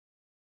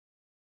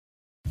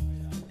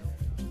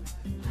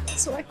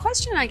So a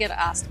question I get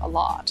asked a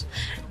lot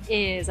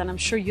is, and I'm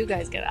sure you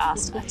guys get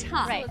asked a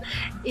ton, Right.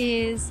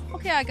 is,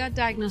 okay, I got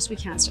diagnosed with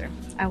cancer.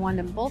 I want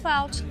them both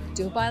out,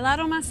 do a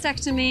bilateral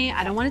mastectomy.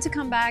 I don't want it to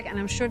come back, and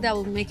I'm sure that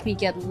will make me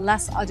get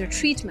less other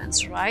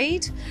treatments,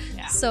 right?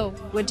 Yeah. So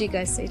what do you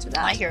guys say to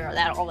that? I hear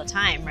that all the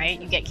time,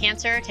 right? You get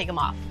cancer, take them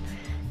off,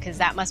 because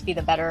that must be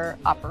the better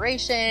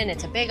operation.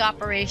 It's a big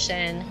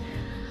operation.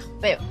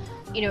 But,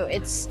 you know,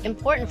 it's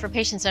important for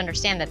patients to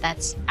understand that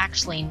that's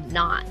actually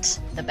not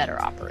the better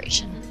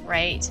operation,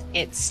 right?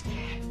 It's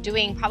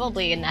doing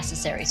probably a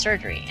necessary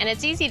surgery. And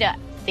it's easy to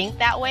think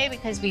that way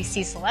because we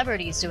see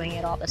celebrities doing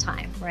it all the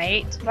time,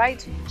 right?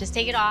 Right. Just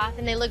take it off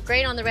and they look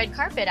great on the red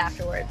carpet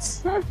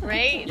afterwards,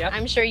 right? Yep.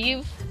 I'm sure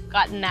you've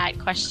gotten that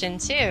question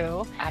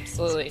too.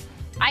 Absolutely.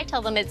 I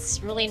tell them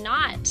it's really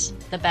not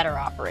the better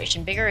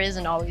operation. Bigger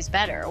isn't always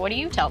better. What do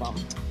you tell them?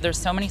 There's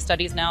so many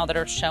studies now that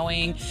are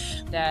showing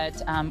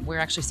that we're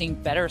actually seeing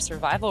better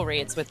survival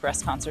rates with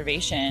breast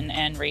conservation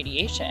and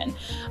radiation.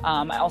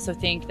 I also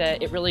think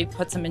that it really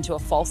puts them into a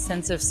false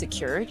sense of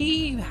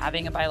security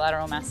having a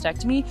bilateral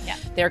mastectomy. Yeah.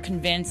 They're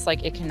convinced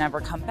like it can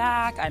never come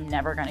back, I'm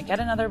never going to get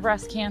another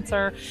breast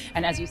cancer.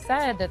 And as you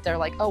said, that they're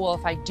like, oh, well,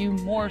 if I do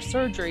more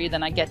surgery,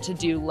 then I get to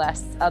do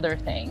less other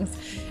things.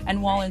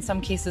 And while in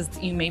some cases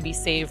you may be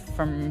saved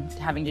from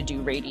having to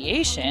do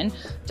radiation,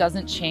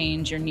 doesn't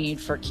change your need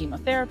for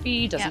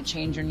chemotherapy, doesn't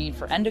change your need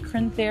for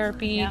endocrine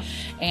therapy. Yeah.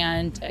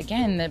 And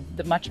again,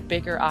 the much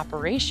bigger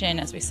operation,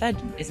 as we said,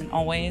 isn't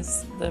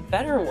always the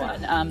better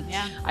one.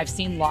 I've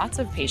seen lots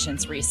of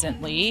patients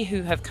recently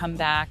who have come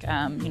back,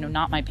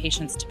 not my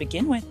patients to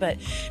begin with, but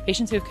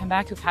patients who have come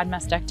back who've had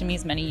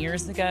mastectomies many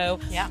years ago.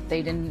 Yeah.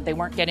 They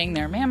weren't getting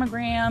their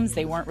mammograms,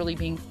 they weren't really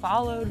being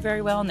followed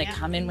very well, and they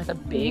come in with a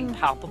big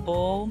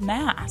palpable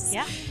mass.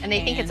 Yeah, and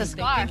they think it's a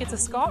scar. They think it's a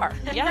scar.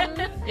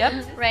 Yeah.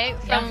 Yep. Right,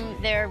 from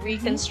their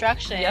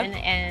reconstruction,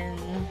 and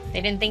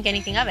they didn't think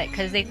anything of it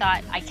because they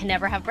thought, I can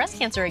never have breast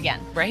cancer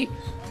again. Right.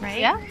 Right?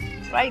 Yeah,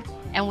 right.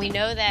 And we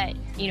know that,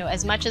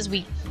 as much as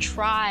we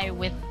try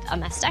with a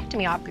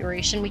mastectomy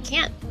operation, we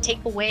can't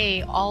take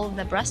away all of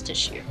the breast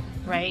tissue,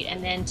 right?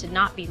 And then to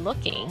not be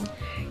looking,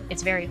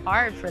 it's very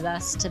hard for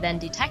us to then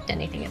detect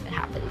anything if it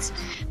happens.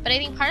 But I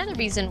think part of the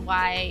reason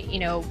why,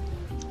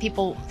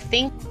 people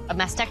think a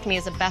mastectomy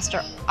is a best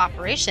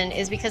operation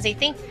is because they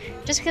think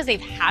just because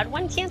they've had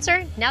one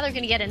cancer, now they're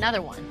going to get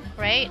another one,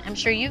 right? I'm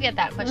sure you get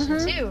that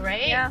question too,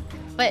 right? Yeah.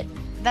 But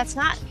that's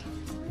not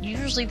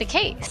usually the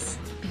case.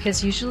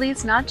 Because usually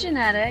it's not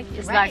genetic,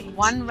 it's Right. like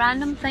one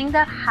random thing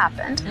that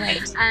happened.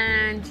 Right.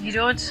 And you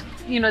don't,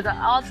 the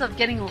odds of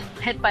getting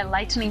hit by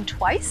lightning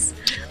twice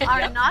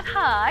are not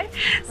high.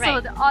 So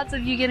Right. the odds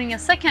of you getting a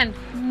second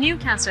new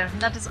cancer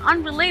that is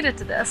unrelated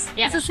to this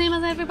is the same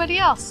as everybody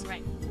else.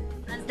 Right.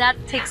 And that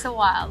takes a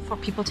while for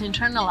people to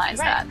internalize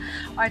that.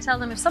 Or I tell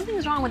them, if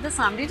something's wrong with this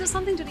arm, do you do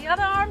something to the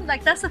other arm?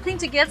 Like, that's the thing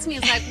that gets me.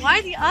 It's like,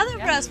 why the other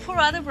breast? Poor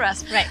other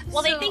breast. Right.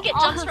 Well, they So think it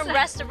all jumps of from that-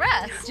 breast to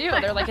breast.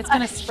 They're like, it's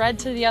going to spread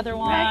to the other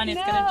one. It's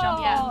going to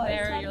jump down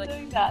there. It's You're not like,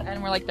 doing that.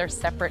 and we're like, they're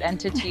separate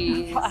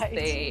entities.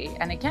 Right.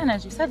 And again,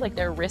 as you said, like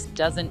their risk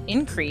doesn't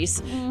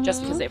increase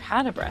just because they've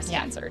had a breast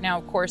cancer. Now,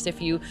 of course,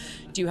 if you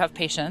do have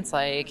patients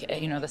like,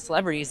 the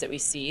celebrities that we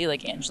see,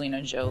 like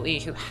Angelina Jolie,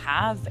 who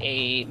have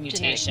a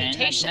mutation,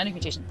 genetic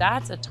mutation,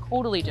 that's a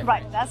totally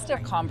different That's their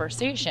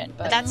conversation.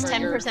 But that's for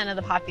 10% of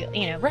the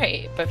population,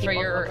 Right, but for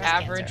people your with breast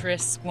average cancer.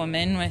 risk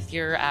woman with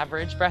your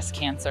average breast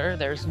cancer,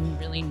 there's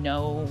really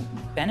no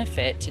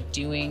benefit to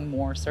doing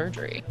more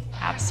surgery.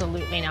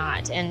 Absolutely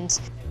not. And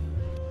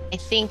I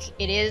think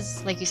it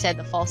is, like you said,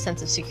 the false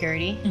sense of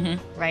security,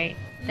 right?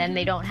 Then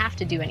they don't have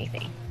to do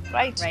anything,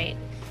 right?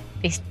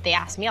 They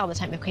ask me all the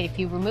time, okay, if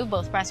you remove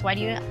both breasts, why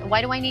do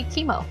I need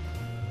chemo?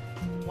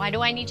 Why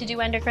do I need to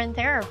do endocrine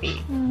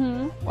therapy?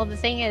 Well, the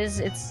thing is,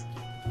 it's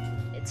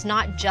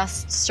not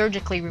just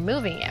surgically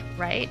removing it,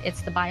 right?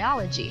 It's the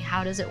biology.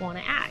 How does it want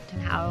to act,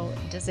 and how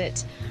does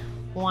it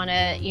want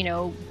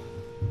to,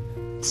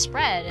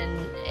 spread?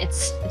 And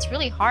it's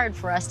really hard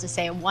for us to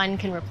say one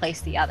can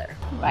replace the other,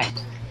 right?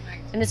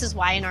 And this is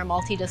why in our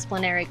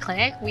multidisciplinary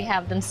clinic, we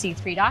have them see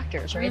 3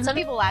 doctors, right? Some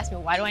people ask me,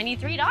 why do I need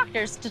 3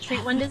 doctors to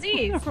treat one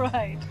disease?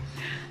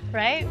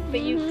 Right?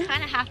 But you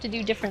kind of have to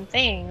do different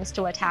things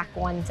to attack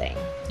one thing.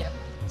 Yep.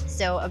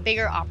 So a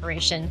bigger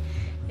operation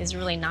is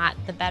really not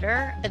the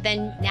better, but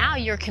then now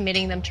you're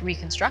committing them to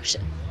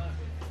reconstruction,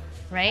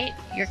 right?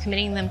 You're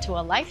committing them to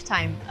a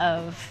lifetime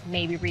of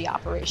maybe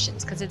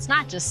reoperations, because it's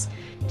not just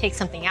take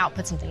something out,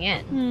 put something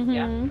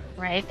in,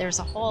 right? There's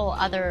a whole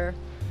other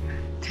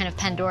kind of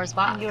Pandora's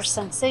box. And your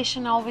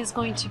sensation always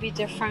going to be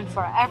different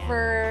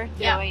forever.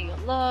 The way you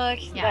look,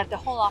 the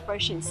whole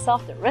operation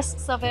itself, the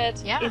risks of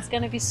it, it's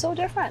going to be so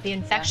different. The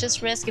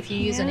infectious risk if you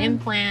use an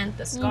implant,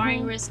 the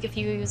scarring risk if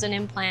you use an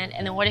implant,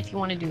 and then what if you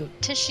want to do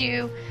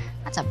tissue?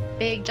 That's a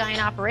big,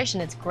 giant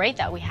operation. It's great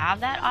that we have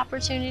that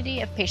opportunity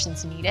if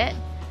patients need it,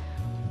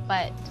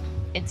 but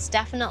it's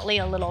definitely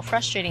a little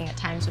frustrating at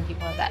times when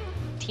people have that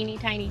teeny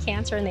tiny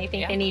cancer and they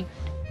think they need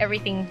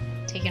everything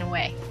taken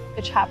away.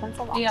 which happens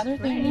a lot. The other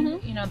thing,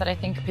 that I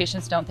think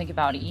patients don't think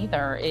about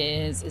either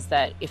is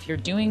that if you're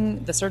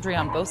doing the surgery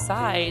on both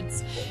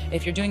sides,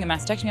 if you're doing a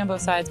mastectomy on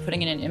both sides,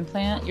 putting in an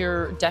implant,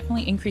 you're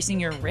definitely increasing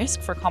your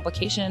risk for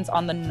complications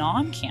on the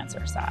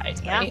non-cancer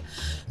side, right?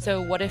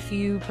 So what if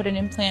you put an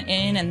implant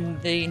in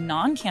and the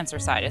non-cancer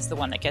side is the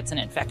one that gets an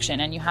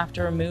infection and you have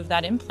to remove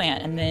that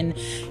implant, and then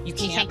you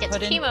can't get to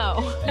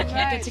chemo. You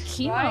can't get to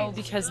chemo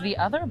because the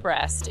other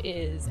breast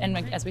is, and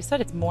as we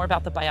said, it's more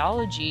about the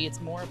biology,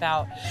 it's more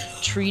about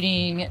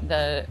treating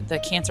the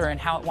cancer and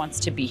how it wants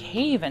to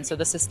behave. And so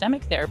the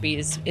systemic therapy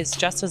is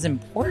just as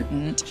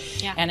important.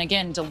 Yeah. And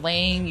again,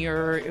 delaying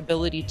your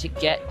ability to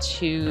get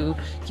to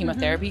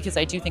chemotherapy, because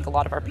I do think a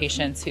lot of our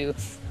patients who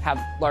have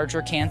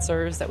larger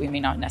cancers that we may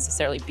not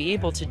necessarily be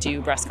able to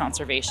do breast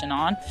conservation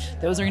on,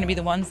 those are going to be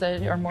the ones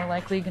that are more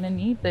likely going to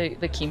need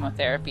the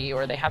chemotherapy,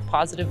 or they have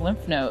positive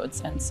lymph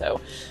nodes. And so,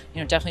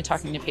 definitely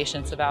talking to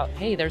patients about,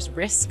 hey, there's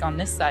risk on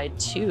this side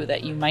too,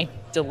 that you might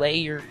delay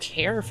your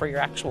care for your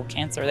actual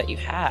cancer that you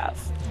have.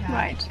 Yeah.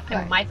 Right.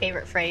 And my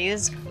favorite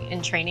phrase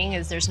in training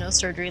is there's no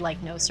surgery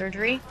like no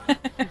surgery.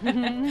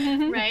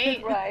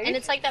 Right? And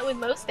it's like that with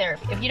most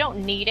therapy. If you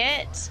don't need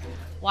it,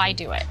 why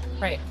do it?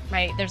 Right.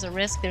 There's a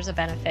risk, there's a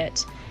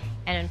benefit.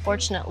 And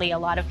unfortunately, a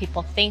lot of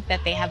people think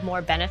that they have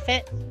more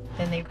benefit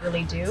than they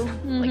really do,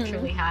 like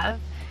truly have.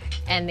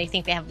 And they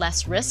think they have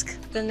less risk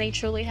than they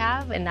truly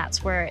have. And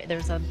that's where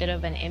there's a bit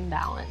of an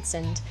imbalance.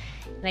 And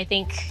I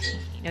think,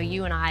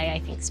 you and I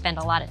think, spend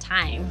a lot of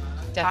time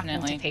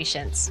talking to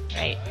patients,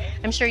 right?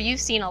 I'm sure you've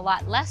seen a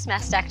lot less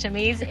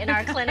mastectomies in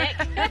our clinic.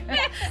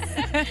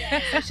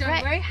 Which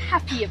I'm very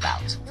happy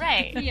about.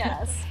 Right.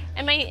 Yes.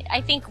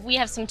 I think we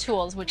have some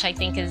tools, which I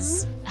think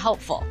is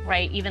helpful,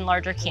 right? Even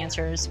larger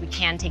cancers, we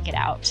can take it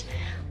out.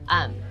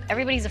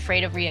 Everybody's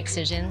afraid of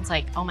re-excisions,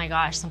 like, oh my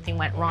gosh, something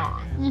went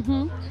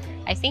wrong.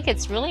 I think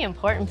it's really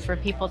important for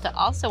people to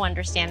also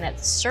understand that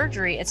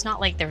surgery, it's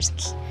not like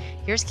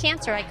here's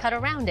cancer, I cut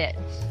around it.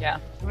 Yeah.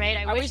 Right?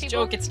 I always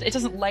joke it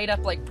doesn't light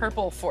up like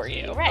purple for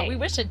you. Right. But we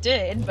wish it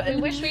did, but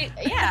we wish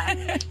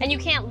and you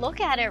can't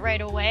look at it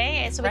right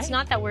away. So it's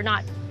not that we're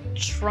not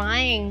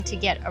trying to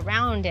get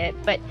around it,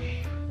 but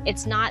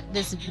it's not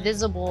this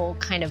visible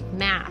kind of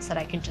mass that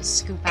I can just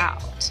scoop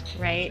out,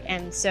 right?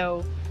 And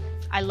so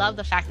I love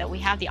the fact that we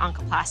have the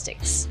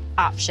oncoplastics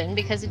option,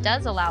 because it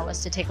does allow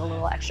us to take a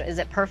little extra. Is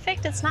it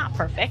perfect? It's not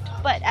perfect,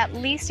 but at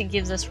least it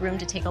gives us room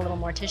to take a little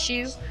more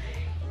tissue.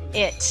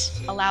 It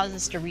allows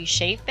us to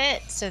reshape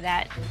it so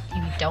that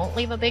you don't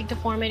leave a big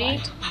deformity.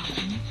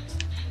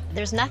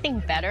 There's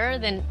nothing better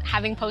than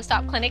having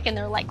post-op clinic and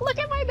they're like, look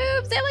at my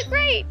boobs, they look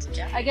great.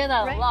 I get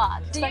that a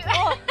lot. It's like,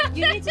 oh,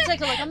 you need to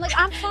take a look. I'm like,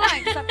 I'm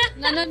fine.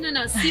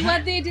 No. See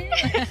what they did?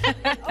 Okay,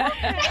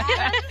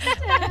 I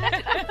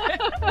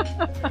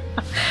understand.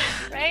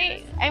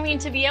 Right? I mean,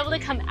 to be able to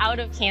come out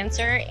of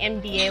cancer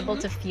and be able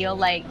to feel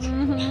like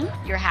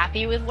you're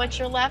happy with what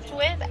you're left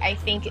with, I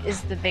think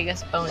is the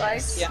biggest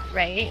bonus,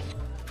 right?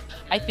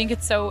 I think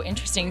it's so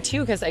interesting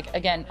too, because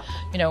again,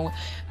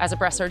 as a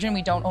breast surgeon,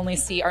 we don't only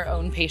see our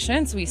own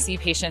patients, we see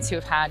patients who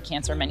have had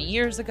cancer many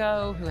years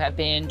ago, who have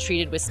been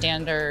treated with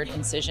standard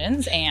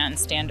incisions and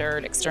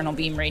standard external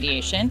beam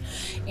radiation.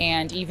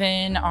 And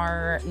even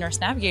our nurse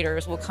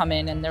navigators will come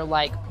in and they're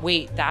like,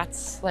 wait,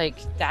 that's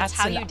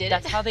how you did it?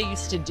 That's how they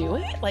used to do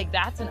it? Like,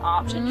 that's an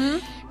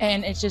option.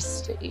 And it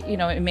just,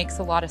 it makes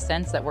a lot of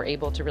sense that we're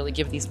able to really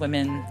give these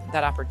women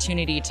that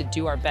opportunity to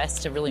do our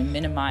best to really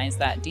minimize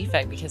that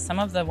defect, because some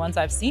of the ones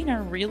I've seen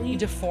are really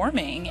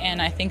deforming.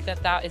 And I think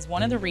that is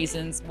one of the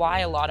reasons why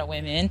a lot of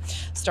women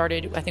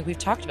started, I think we've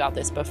talked about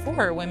this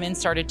before, women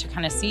started to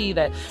kind of see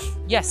that,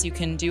 yes, you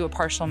can do a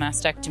partial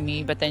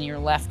mastectomy, but then you're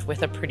left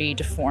with a pretty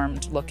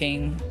deformed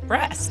looking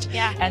breast.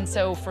 Yeah. And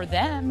so for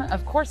them,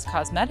 of course,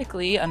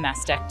 cosmetically, a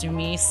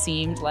mastectomy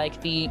seemed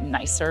like the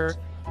nicer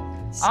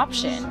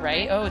option,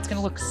 right? Oh, it's going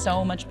to look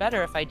so much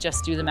better if I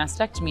just do the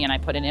mastectomy and I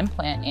put an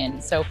implant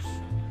in. So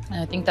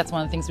I think that's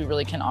one of the things we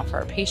really can offer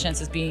our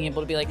patients, is being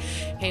able to be like,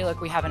 hey,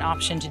 look, we have an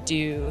option to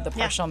do the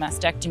partial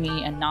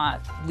mastectomy and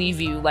not leave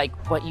you like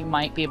what you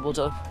might be able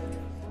to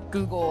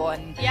Google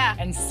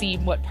and see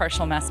what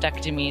partial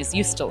mastectomies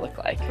used to look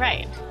like.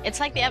 Right. It's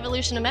like the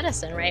evolution of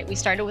medicine, right? We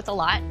started with a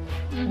lot.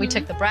 We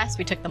took the breast,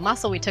 we took the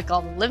muscle, we took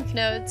all the lymph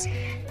nodes.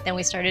 Then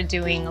we started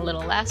doing a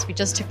little less. We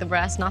just took the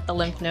breast, not the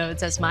lymph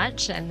nodes as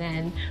much. And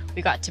then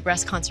we got to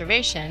breast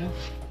conservation.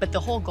 But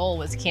the whole goal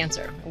was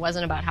cancer. It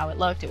wasn't about how it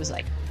looked. It was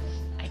like,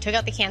 I took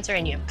out the cancer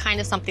and you have kind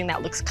of something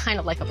that looks kind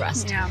of like a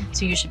breast. Yeah.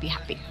 So you should be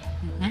happy.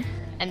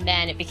 And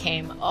then it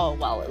became, oh,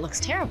 well, it looks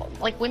terrible.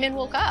 Like, women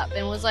woke up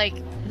and was like,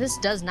 this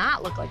does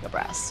not look like a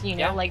breast.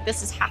 Like,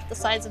 this is half the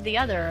size of the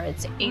other.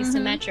 It's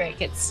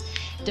asymmetric, it's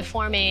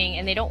deforming,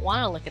 and they don't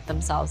want to look at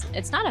themselves.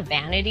 It's not a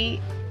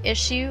vanity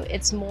issue.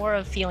 It's more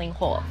of feeling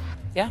whole.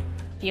 Yeah.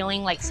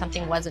 Feeling like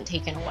something wasn't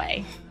taken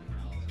away.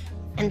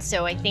 And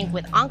so I think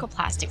with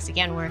oncoplastics,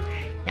 again, we're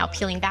now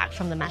peeling back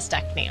from the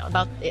mastectomy.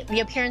 About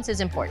the appearance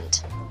is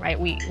important, right?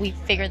 We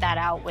figured that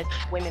out with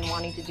women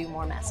wanting to do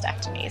more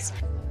mastectomies.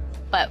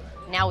 But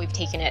now we've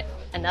taken it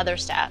another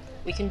step.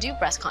 We can do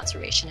breast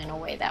conservation in a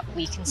way that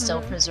we can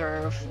still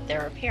preserve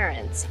their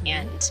appearance,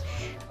 and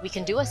we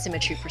can do a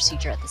symmetry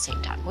procedure at the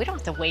same time. We don't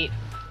have to wait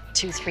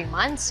 2-3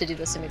 months to do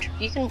the symmetry.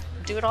 You can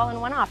do it all in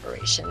one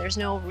operation. There's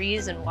no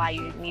reason why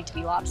you need to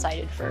be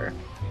lopsided for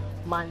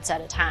months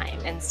at a time.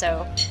 And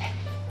so,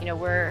 you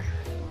know,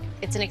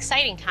 it's an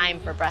exciting time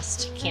for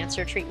breast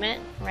cancer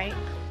treatment, right?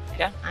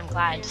 Yeah. I'm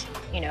glad,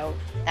 you know,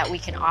 that we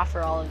can offer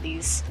all of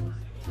these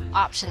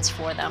options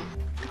for them.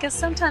 Because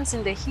sometimes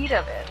in the heat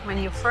of it, when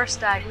you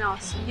first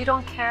diagnose, you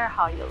don't care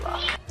how you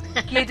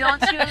look. You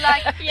don't feel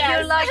like,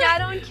 you're like, I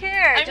don't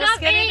care. I'm just not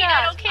get vain, it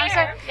out. I don't care. I'm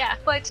sorry. Yeah.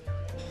 But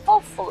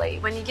hopefully,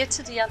 when you get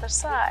to the other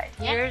side,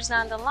 years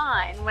down the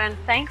line, when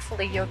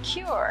thankfully you're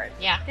cured,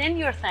 then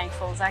you're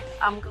thankful. It's like,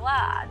 I'm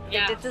glad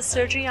they did the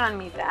surgery on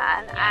me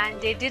then, and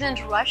they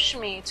didn't rush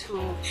me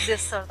to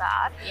this or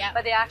that,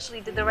 but they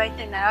actually did the right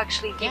thing. That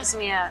actually gives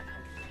me a,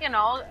 you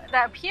know,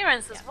 the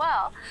appearance as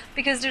well,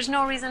 because there's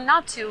no reason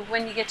not to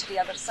when you get to the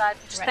other side,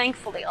 which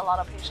thankfully a lot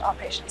of our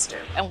patients do.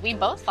 And we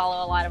both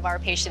follow a lot of our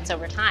patients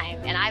over time,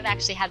 and I've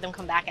actually had them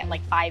come back at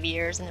like 5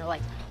 years, and they're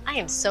like, I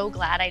am so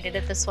glad I did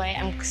it this way.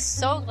 I'm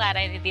so glad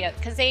I did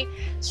because they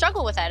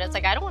struggle with that. It's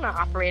like, I don't want to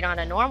operate on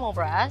a normal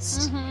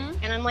breast.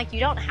 And I'm like, you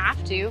don't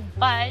have to,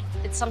 but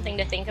it's something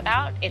to think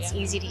about. It's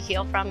easy to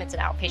heal from. It's an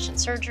outpatient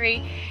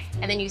surgery.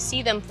 And then you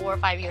see them 4 or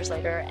 5 years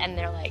later, and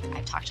they're like,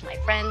 I've talked to my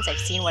friends, I've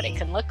seen what it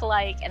can look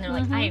like. And they're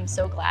like, I am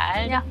so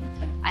glad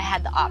I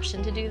had the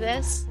option to do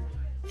this.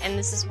 And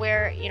this is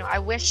where, you know, I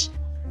wish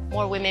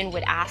more women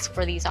would ask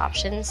for these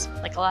options.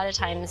 Like, a lot of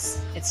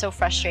times it's so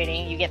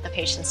frustrating. You get the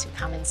patients who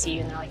come and see you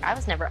and they're like, I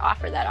was never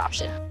offered that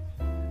option,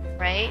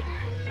 right?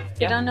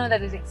 You don't know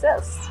that it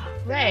exists.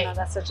 Right. You don't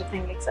know that such a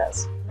thing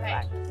exists.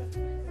 Right.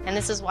 And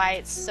this is why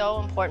it's so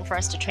important for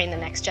us to train the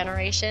next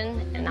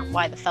generation, and that's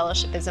why the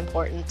fellowship is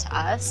important to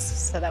us,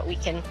 so that we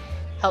can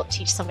help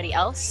teach somebody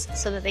else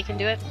so that they can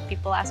do it.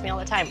 People ask me all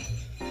the time,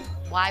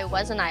 why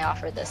wasn't I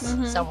offered this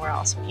somewhere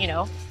else? You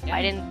know,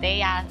 why didn't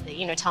they,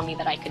 you know, tell me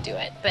that I could do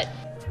it? But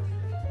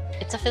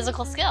it's a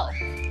physical skill.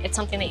 It's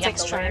something that you have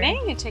to learn. It takes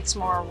training, it takes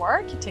more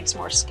work, it takes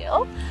more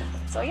skill.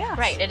 So yeah.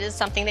 Right, it is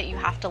something that you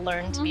have to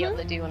learn to be able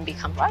to do and be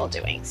comfortable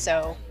doing.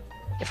 So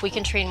if we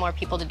can train more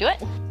people to do it,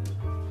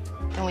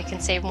 then we can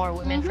save more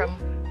women from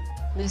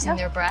losing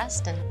their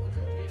breast and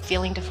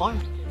feeling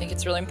deformed. I think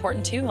it's really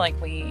important too. Like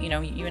you know,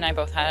 you and I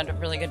both had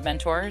really good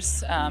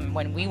mentors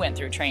when we went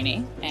through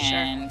training,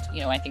 and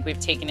you know, I think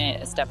we've taken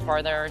it a step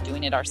farther,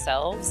 doing it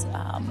ourselves.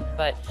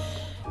 But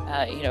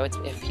you know,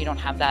 if you don't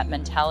have that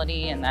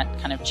mentality and that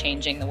kind of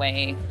changing the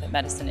way that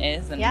medicine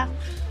is, and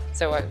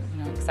so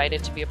I'm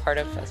excited to be a part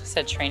of, as I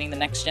said, training the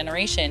next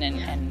generation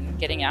and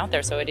getting out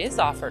there. So it is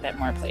offered at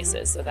more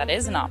places. So that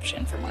is an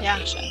option for more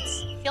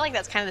patients. I feel like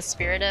that's kind of the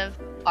spirit of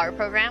our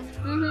program.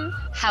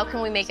 How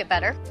can we make it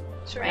better?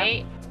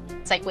 Right?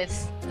 It's like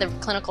with the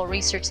clinical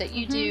research that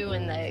you do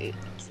and the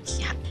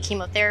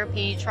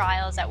chemotherapy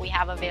trials that we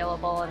have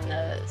available and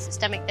the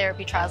systemic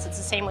therapy trials, it's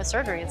the same with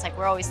surgery. It's like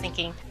we're always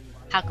thinking,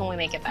 how can we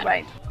make it better?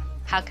 Right.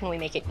 How can we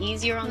make it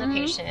easier on the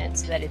patient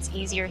so that it's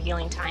easier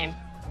healing time,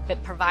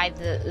 but provide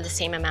the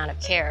same amount of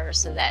care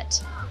so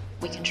that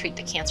we can treat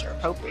the cancer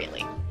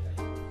appropriately?